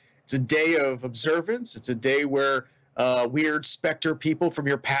important. It's a day of observance. It's a day where weird specter people from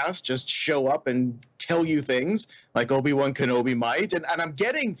your past just show up and tell you things like Obi-Wan Kenobi might. And I'm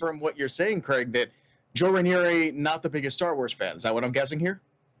getting from what you're saying, Craig, that Joe Ranieri, not the biggest Star Wars fan. Is that what I'm guessing here?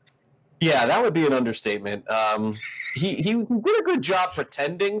 Yeah, that would be an understatement. He did a good job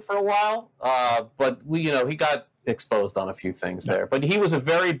pretending for a while, but he got exposed on a few things there. But he was a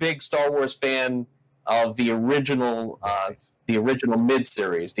very big Star Wars fan of the original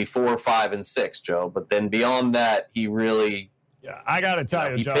mid-series, the 4, 5, and 6, Joe. But then beyond that, he really. Yeah, I got to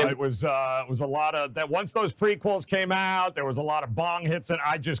tell you, Joe, it was a lot of that. Once those prequels came out, there was a lot of bong hits, and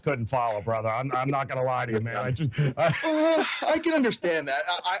I just couldn't follow, brother. I'm not going to lie to you, man. I can understand that.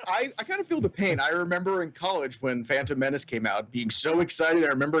 I kind of feel the pain. I remember in college when Phantom Menace came out, being so excited. I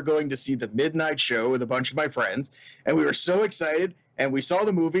remember going to see the midnight show with a bunch of my friends, and we were so excited, and we saw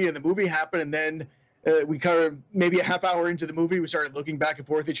the movie, and the movie happened, and then we kind of maybe a half hour into the movie, we started looking back and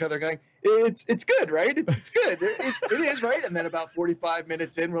forth at each other going, it's good, right? It's good. It is, right? And then about 45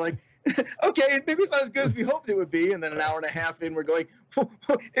 minutes in, we're like, okay, maybe it's not as good as we hoped it would be. And then an hour and a half in, we're going,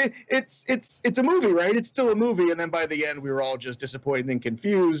 it's a movie, right? It's still a movie. And then by the end, we were all just disappointed and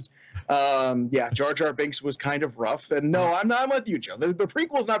confused. Jar Jar Binks was kind of rough. And no, I'm with you, Joe. The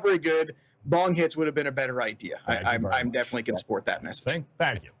prequel's not very good. Bong hits would have been a better idea. I'm definitely can support that message.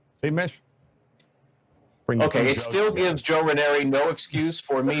 Thank you. See, Mish? Okay, it still gives Joe Ranieri no excuse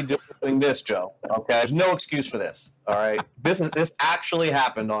for me doing this, Joe. Okay, there's no excuse for this. All right, this actually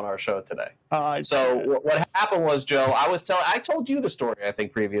happened on our show today. So what happened was, Joe, I told you the story, I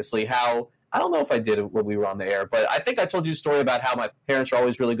think, previously, how, I don't know if I did it when we were on the air, but I think I told you the story about how my parents are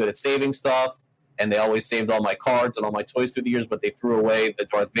always really good at saving stuff, and they always saved all my cards and all my toys through the years, but they threw away the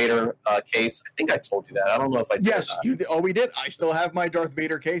Darth Vader case. I think I told you that. I don't know if I did. Yes, we did. I still have my Darth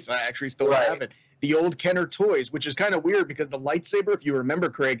Vader case. I actually still have it. The old Kenner toys, which is kind of weird because the lightsaber, if you remember,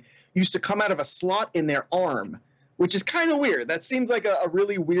 Craig, used to come out of a slot in their arm, which is kind of weird. That seems like a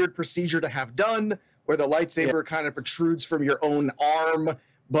really weird procedure to have done, where the lightsaber kind of protrudes from your own arm.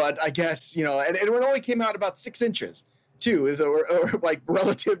 But I guess, and it only came out about 6 inches, too, or like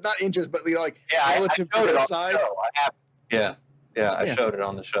relative, not inches, but relative to their size. I showed it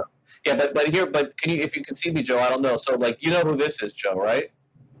on the show. Yeah, but can you, if you can see me, Joe, I don't know. So you know who this is, Joe, right?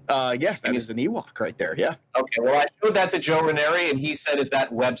 Yes, that is an Ewok right there, yeah. Okay, well, I showed that to Joe Ranieri, and he said, is that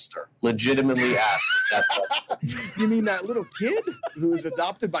Webster? Legitimately asked, is that Webster? You mean that little kid who was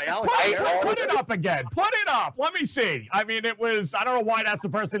adopted by Alex? Put it up again. Put it up. Let me see. I mean, it was, I don't know why that's the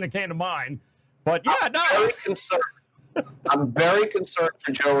first thing that came to mind, but yeah, I'm very concerned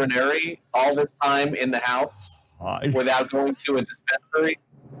for Joe Ranieri all this time in the house without going to a dispensary.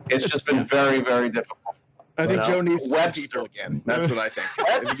 It's just been very, very difficult. I think Joe needs to see people again. That's what I think.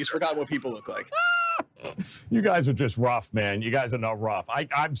 I think he's forgotten what people look like. You guys are just rough, man. You guys are no rough.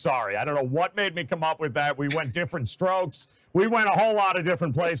 I'm sorry. I don't know what made me come up with that. We went different strokes. We went a whole lot of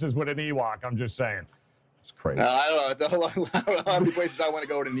different places with an Ewok. I'm just saying. It's crazy. I don't know. It's a lot, I don't know how many places I want to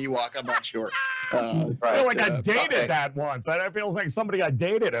go to an Ewok. I'm not sure. I feel like I dated that once. I feel like somebody I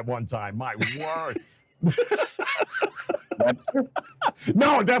dated at one time. My word.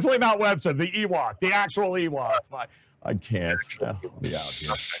 No, definitely not Webster. The Ewok, the actual Ewok. I can't. I'll be out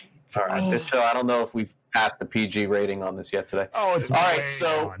here. All right, this show. I don't know if we've passed the PG rating on this yet today. Oh, it's all right.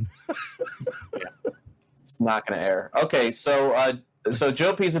 So it's not going to air. Okay, so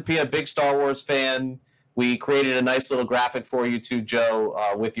Joe Pisapia, big Star Wars fan. We created a nice little graphic for you too,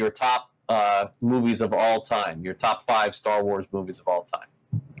 Joe, with your top movies of all time, your top 5 Star Wars movies of all time.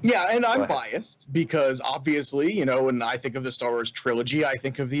 Yeah, and I'm biased because obviously, you know, when I think of the Star Wars trilogy, I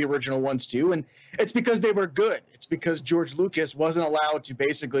think of the original ones too, and it's because they were good. It's because George Lucas wasn't allowed to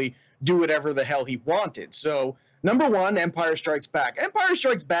basically do whatever the hell he wanted. So, number 1, Empire Strikes Back. Empire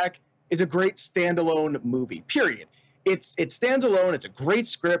Strikes Back is a great standalone movie, period. It stands alone. It's a great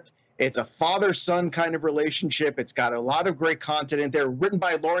script. It's a father-son kind of relationship. It's got a lot of great content in there, written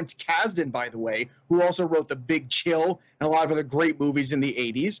by Lawrence Kasdan, by the way, who also wrote The Big Chill and a lot of other great movies in the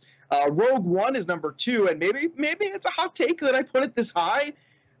 80s. Rogue One is number 2, and maybe it's a hot take that I put it this high,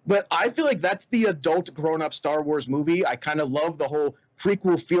 but I feel like that's the adult grown-up Star Wars movie. I kind of love the whole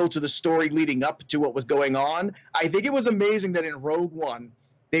prequel feel to the story leading up to what was going on. I think it was amazing that in Rogue One,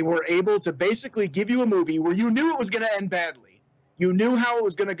 they were able to basically give you a movie where you knew it was going to end badly. You knew how it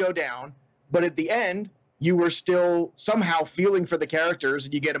was going to go down, but at the end, you were still somehow feeling for the characters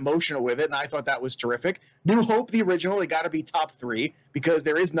and you get emotional with it, and I thought that was terrific. New Hope, the original, it got to be top 3 because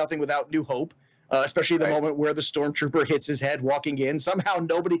there is nothing without New Hope, especially the moment where the stormtrooper hits his head walking in. Somehow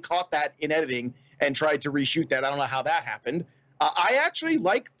nobody caught that in editing and tried to reshoot that. I don't know how that happened. I actually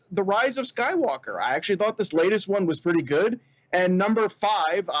liked The Rise of Skywalker. I actually thought this latest one was pretty good. And number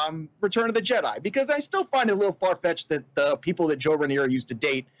 5, Return of the Jedi, because I still find it a little far-fetched that the people that Joe Ranieri used to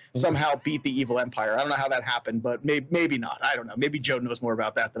date somehow beat the evil empire. I don't know how that happened, but maybe not. I don't know. Maybe Joe knows more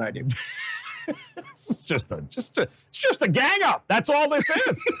about that than I do. It's just a gang up. That's all this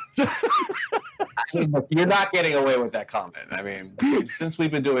is. You're not getting away with that comment. I mean, since we've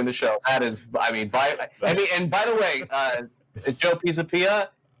been doing the show, that is. And by the way, Joe Pisapia.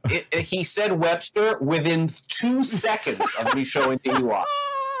 He said Webster within 2 seconds of me showing the Ewok.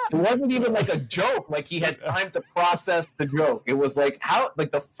 It wasn't even like a joke. Like he had time to process the joke. It was like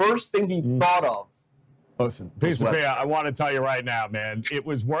the first thing he thought of. Listen, Pisapia, I want to tell you right now, man, it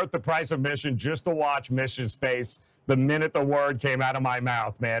was worth the price of admission just to watch Mish's face the minute the word came out of my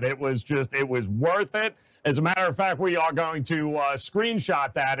mouth, man. It was worth it. As a matter of fact, we are going to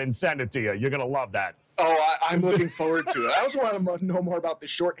screenshot that and send it to you. You're going to love that. Oh, I'm looking forward to it. I also want to know more about the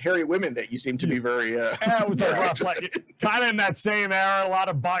short, hairy women that you seem to be very. It was kind of in that same era. A lot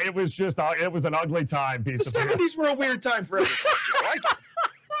of it was an ugly time. The 70s were a weird time for everybody.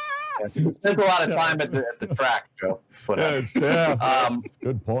 You spent a lot of time at the track, Joe.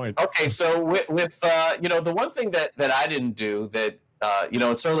 Good point. Okay, so with the one thing that I didn't do that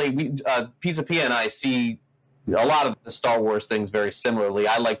certainly Pisapia and I see a lot of the Star Wars things very similarly.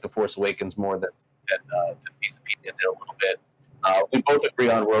 I like The Force Awakens more than Pisapia did a little bit. We both agree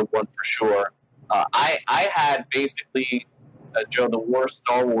on Rogue One for sure. I had basically, Joe, the worst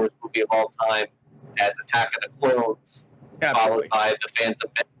Star Wars movie of all time as Attack of the Clones, followed by The Phantom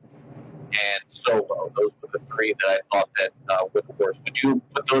Menace and Solo. Those were the 3 that I thought that were the worst. Would you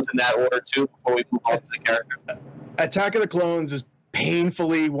put those in that order too before we move on to the characters? Attack of the Clones is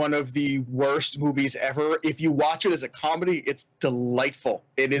painfully one of the worst movies ever. If you watch it as a comedy, it's delightful.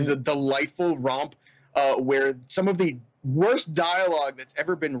 It is a delightful romp where some of the worst dialogue that's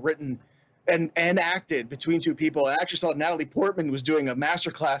ever been written and acted between 2 people. I actually saw Natalie Portman was doing a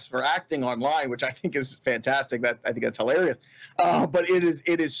masterclass for acting online, which I think is fantastic. I think that's hilarious. But it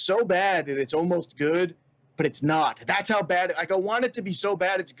is so bad that it's almost good, but it's not. That's how bad. Like, I want it to be so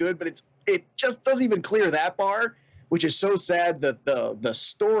bad it's good, but it just doesn't even clear that bar, which is so sad. That the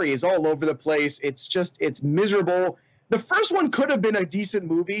story is all over the place. It's miserable. The first one could have been a decent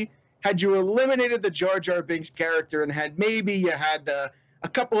movie had you eliminated the Jar Jar Binks character and had a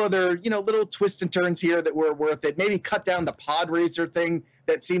couple other, little twists and turns here that were worth it. Maybe cut down the pod racer thing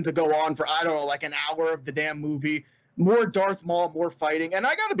that seemed to go on for, I don't know, like an hour of the damn movie. More Darth Maul, more fighting. And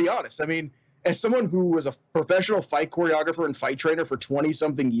I got to be honest, I mean, as someone who was a professional fight choreographer and fight trainer for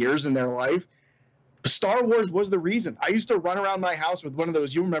 20-something years in their life, Star Wars was the reason. I used to run around my house with one of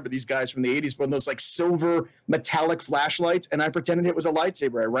those, you remember these guys from the 80s, one of those like silver metallic flashlights, and I pretended it was a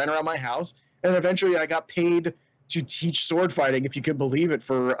lightsaber. I ran around my house, and eventually I got paid to teach sword fighting, if you can believe it,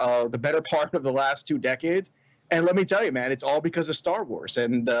 for the better part of the last 2 decades. And let me tell you, man, it's all because of Star Wars.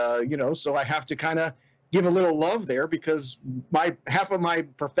 And, so I have to kind of give a little love there because half of my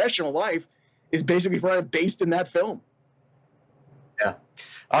professional life is basically probably based in that film. Yeah.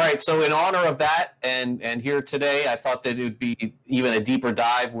 All right. So in honor of that, and here today, I thought that it would be even a deeper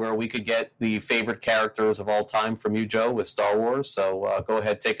dive where we could get the favorite characters of all time from you, Joe, with Star Wars. So go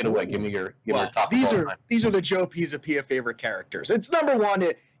ahead, take it away. Give me your top. These are the Joe Pisapia favorite characters. It's number one.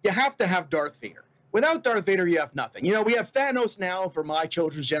 You have to have Darth Vader. Without Darth Vader, you have nothing. You know, we have Thanos now for my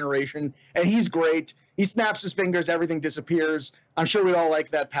children's generation, and he's great. He snaps his fingers, everything disappears. I'm sure we'd all like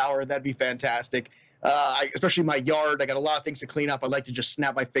that power. That'd be fantastic. Especially my yard, I got a lot of things to clean up. I'd like to just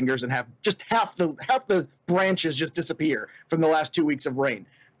snap my fingers and have just half the branches just disappear from the last 2 weeks of rain.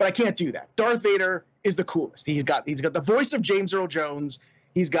 But I can't do that. Darth Vader is the coolest. He's got the voice of James Earl Jones.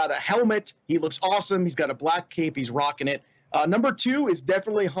 He's got a helmet. He looks awesome. He's got a black cape. He's rocking it. Number two is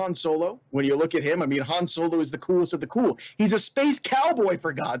definitely Han Solo. When you look at him, I mean, Han Solo is the coolest of the cool. He's a space cowboy,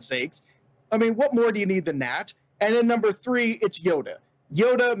 for God's sakes. I mean, what more do you need than that? And then number three, it's Yoda.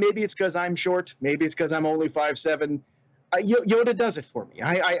 Yoda, maybe it's because I'm short. Maybe it's because I'm only 5'7". Yoda does it for me.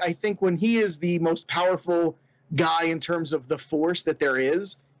 I think when he is the most powerful guy in terms of the Force that there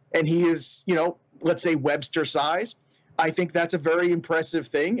is, and he is, let's say Webster size, I think that's a very impressive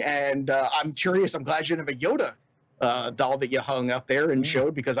thing. And I'm curious. I'm glad you didn't have a Yoda doll that you hung up there and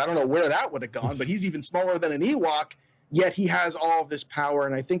showed, because I don't know where that would have gone, but he's even smaller than an Ewok, yet he has all of this power,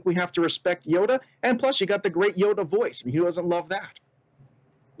 and I think we have to respect Yoda, and plus you got the great Yoda voice. I mean, who doesn't love that?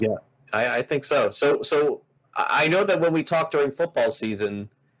 Yeah, I think so. So I know that when we talked during football season,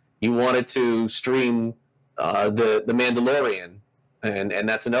 you wanted to stream the Mandalorian, and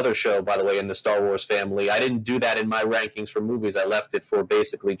that's another show, by the way, in the Star Wars family. I didn't do that in my rankings for movies. I left it for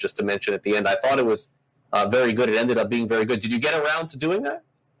basically just to mention at the end. I thought it was very good. It ended up being very good. Did you get around to doing that?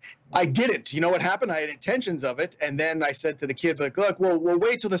 I didn't. You know what happened? I had intentions of it, and then I said to the kids, like, look, we'll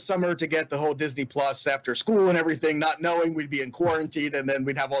wait till the summer to get the whole Disney Plus after school and everything, not knowing we'd be in quarantine, and then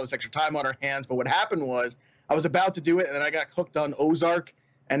we'd have all this extra time on our hands. But what happened was I was about to do it, and then I got hooked on Ozark,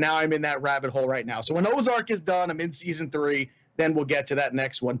 and now I'm in that rabbit hole right now. So when Ozark is done, I'm in season 3, then we'll get to that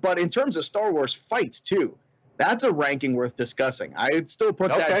next one. But in terms of Star Wars fights, too, that's a ranking worth discussing. I'd still put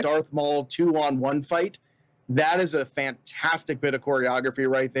that Darth Maul 2-on-1 fight. That is a fantastic bit of choreography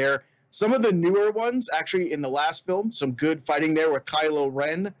right there. Some of the newer ones, actually, in the last film, some good fighting there with Kylo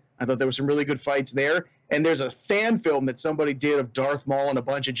Ren. I thought there were some really good fights there. And there's a fan film that somebody did of Darth Maul and a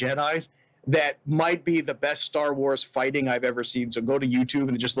bunch of Jedis that might be the best Star Wars fighting I've ever seen. So go to YouTube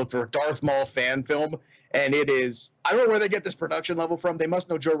and just look for Darth Maul fan film. And it is, I don't know where they get this production level from. They must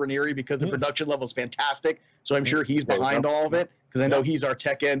know Joe Ranieri, because the production level is fantastic. So I'm sure he's behind all of it, because I know he's our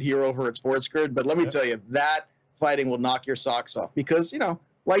tech end here over at Sports Grid. But let me tell you, that fighting will knock your socks off, because,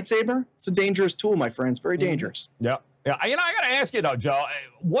 lightsaber, it's a dangerous tool, my friends. Very dangerous. Yeah. Yeah. I got to ask you, though, Joe,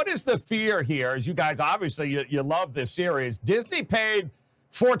 what is the fear here? As you guys, obviously, you love this series. Disney paid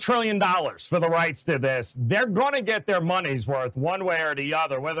 $4 trillion for the rights to this. They're going to get their money's worth one way or the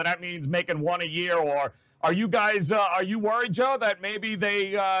other, whether that means making one a year, or are you guys, are you worried, Joe, that maybe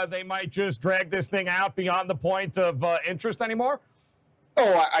they might just drag this thing out beyond the point of interest anymore?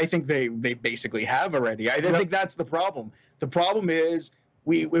 Oh, I think they basically have already. I think that's the problem. The problem is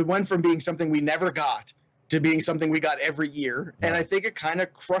we went from being something we never got to being something we got every year. And I think it kind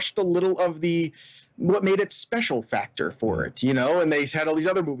of crushed a little of what made it special factor for it, and they had all these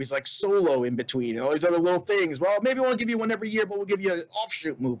other movies like Solo in between and all these other little things. Well, maybe we won't give you one every year, but we'll give you an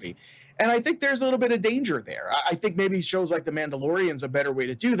offshoot movie. And I think there's a little bit of danger there. I think maybe shows like The Mandalorian's a better way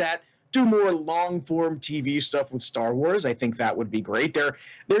to do that. Do more long-form TV stuff with Star Wars. I think that would be great.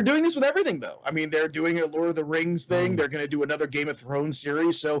 They're doing this with everything, though. I mean, they're doing a Lord of the Rings thing. They're going to do another Game of Thrones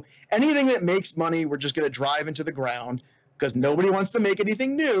series. So anything that makes money, we're just going to drive into the ground, because nobody wants to make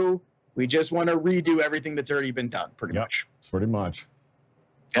anything new. We just want to redo everything that's already been done, pretty much. Pretty much.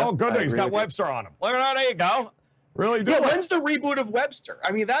 Yep, oh, good. He's got Webster on him. Look at that. There you go. Really do. Yeah, when's the reboot of Webster?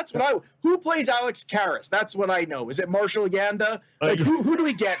 I mean, that's what who plays Alex Karras? That's what I know. Is it Marshall Yanda? Like, who do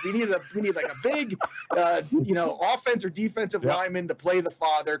we get? We need like a big, offense or defensive lineman to play the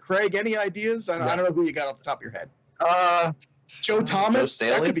father. Craig, any ideas? I don't know who you got off the top of your head. Joe Thomas.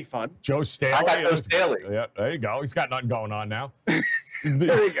 That could be fun. Joe Staley. I got Joe Staley. Yeah, there you go. He's got nothing going on now.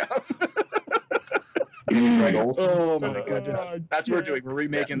 There you go. Oh my goodness! That's what we're doing. We're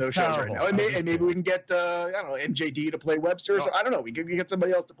remaking those shows right now, and maybe we can get MJD to play Webster. So I don't know. We could get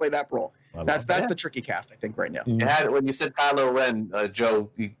somebody else to play that role. That's the tricky cast, I think, right now. When you said Kylo Ren, Joe,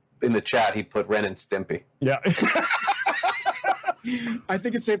 in the chat, he put Ren and Stimpy. Yeah. I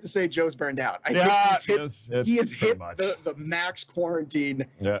think it's safe to say Joe's burned out. I think he has hit the max quarantine.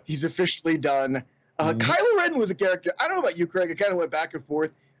 Yeah. He's officially done. Kylo Ren was a character. I don't know about you, Craig. I kind of went back and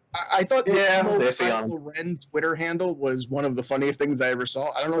forth. I thought the iffy on Kylo Ren Twitter handle was one of the funniest things I ever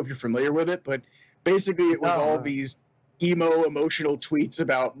saw. I don't know if you're familiar with it, but basically it was all these emo, emotional tweets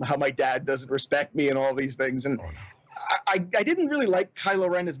about how my dad doesn't respect me and all these things. And I didn't really like Kylo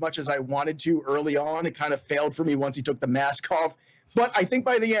Ren as much as I wanted to early on. It kind of failed for me once he took the mask off. But I think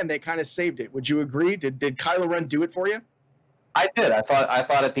by the end they kind of saved it. Would you agree? Did Kylo Ren do it for you? I did. I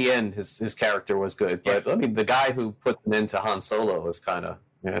thought at the end his character was good, but I mean the guy who put them into Han Solo was kind of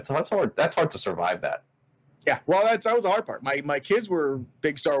that's hard. That's hard to survive that. Yeah, well, that was the hard part. My kids were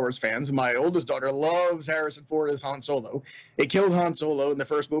big Star Wars fans. My oldest daughter loves Harrison Ford as Han Solo. They killed Han Solo in the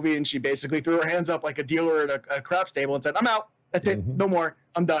first movie, and she basically threw her hands up like a dealer at a craps table and said, "I'm out. That's it. No more.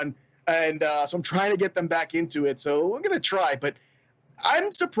 I'm done." And so I'm trying to get them back into it. So I'm going to try, but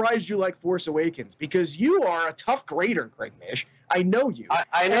I'm surprised you like Force Awakens because you are a tough grader, Craig Mish. I know you.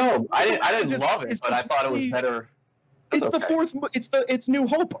 I know. I didn't love it, but I thought it was better. It's okay. The fourth. It's New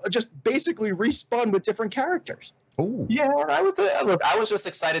Hope, just basically respun with different characters. Ooh. Yeah, I was just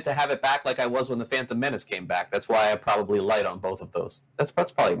excited to have it back, like I was when the Phantom Menace came back. That's why I probably light on both of those. That's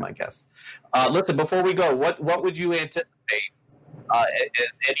probably my guess. Listen, before we go, what would you anticipate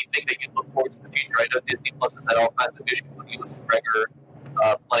as anything that you look forward to in the future? I know Disney Plus has had all kinds of issues with you and McGregor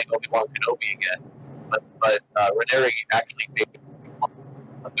playing Obi-Wan Kenobi again, but Ranieri actually made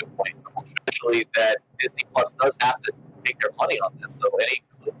a good point, especially that Disney Plus does have to make their money on this. So any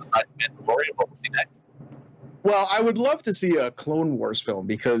clue besides Mandalorian, what we'll see next? Well, I would love to see a Clone Wars film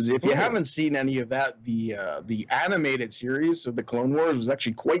because if you haven't seen any of that, the animated series of the Clone Wars was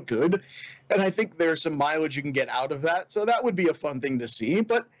actually quite good, and I think there's some mileage you can get out of that. So that would be a fun thing to see.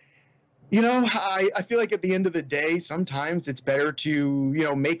 But you know, I feel like at the end of the day, sometimes it's better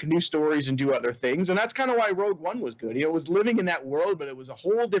to, make new stories and do other things. And that's kind of why Rogue One was good. It was living in that world, but it was a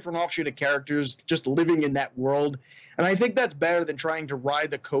whole different offshoot of characters just living in that world. And I think that's better than trying to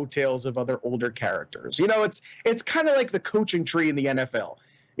ride the coattails of other older characters. It's kind of like the coaching tree in the NFL.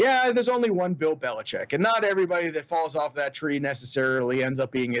 Yeah, there's only one Bill Belichick, and not everybody that falls off that tree necessarily ends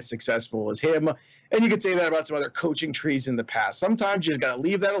up being as successful as him. And you could say that about some other coaching trees in the past. Sometimes you just got to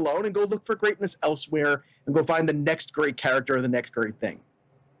leave that alone and go look for greatness elsewhere and go find the next great character or the next great thing.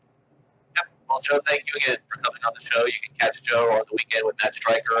 Yep. Well, Joe, thank you again for coming on the show. You can catch Joe on the weekend with Matt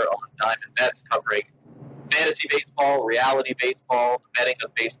Stryker on Diamond Bets, covering fantasy baseball, reality baseball, the betting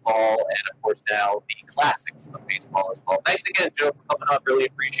of baseball, and of course now the classics of baseball as well. Thanks again, Joe, for coming on. Really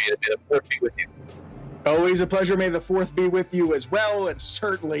appreciate it. May the fourth be with you. Always a pleasure. May the fourth be with you as well, and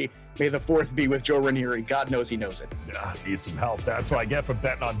certainly may the fourth be with Joe Ranieri. God knows he knows it. Yeah, need some help. That's what I get for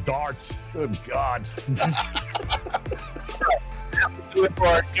betting on darts. Good God. That will do it for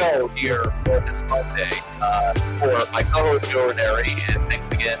our show here for this Monday. For my co-host Joe Ranieri, and thanks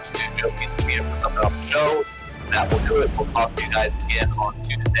again to Joe Pisapia for coming on the show. That will do it. We'll talk to you guys again on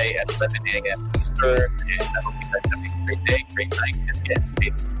Tuesday at 11 a.m. Eastern, and I hope you guys have a great day, great night, and again, May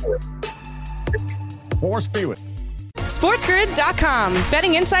the 4th. Force be with. SportsGrid.com.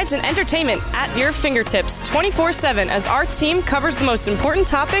 Betting insights and entertainment at your fingertips 24/7 as our team covers the most important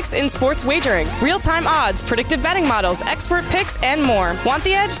topics in sports wagering. Real-time odds, predictive betting models, expert picks, and more. Want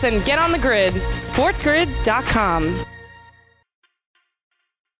the edge? Then get on the grid. SportsGrid.com.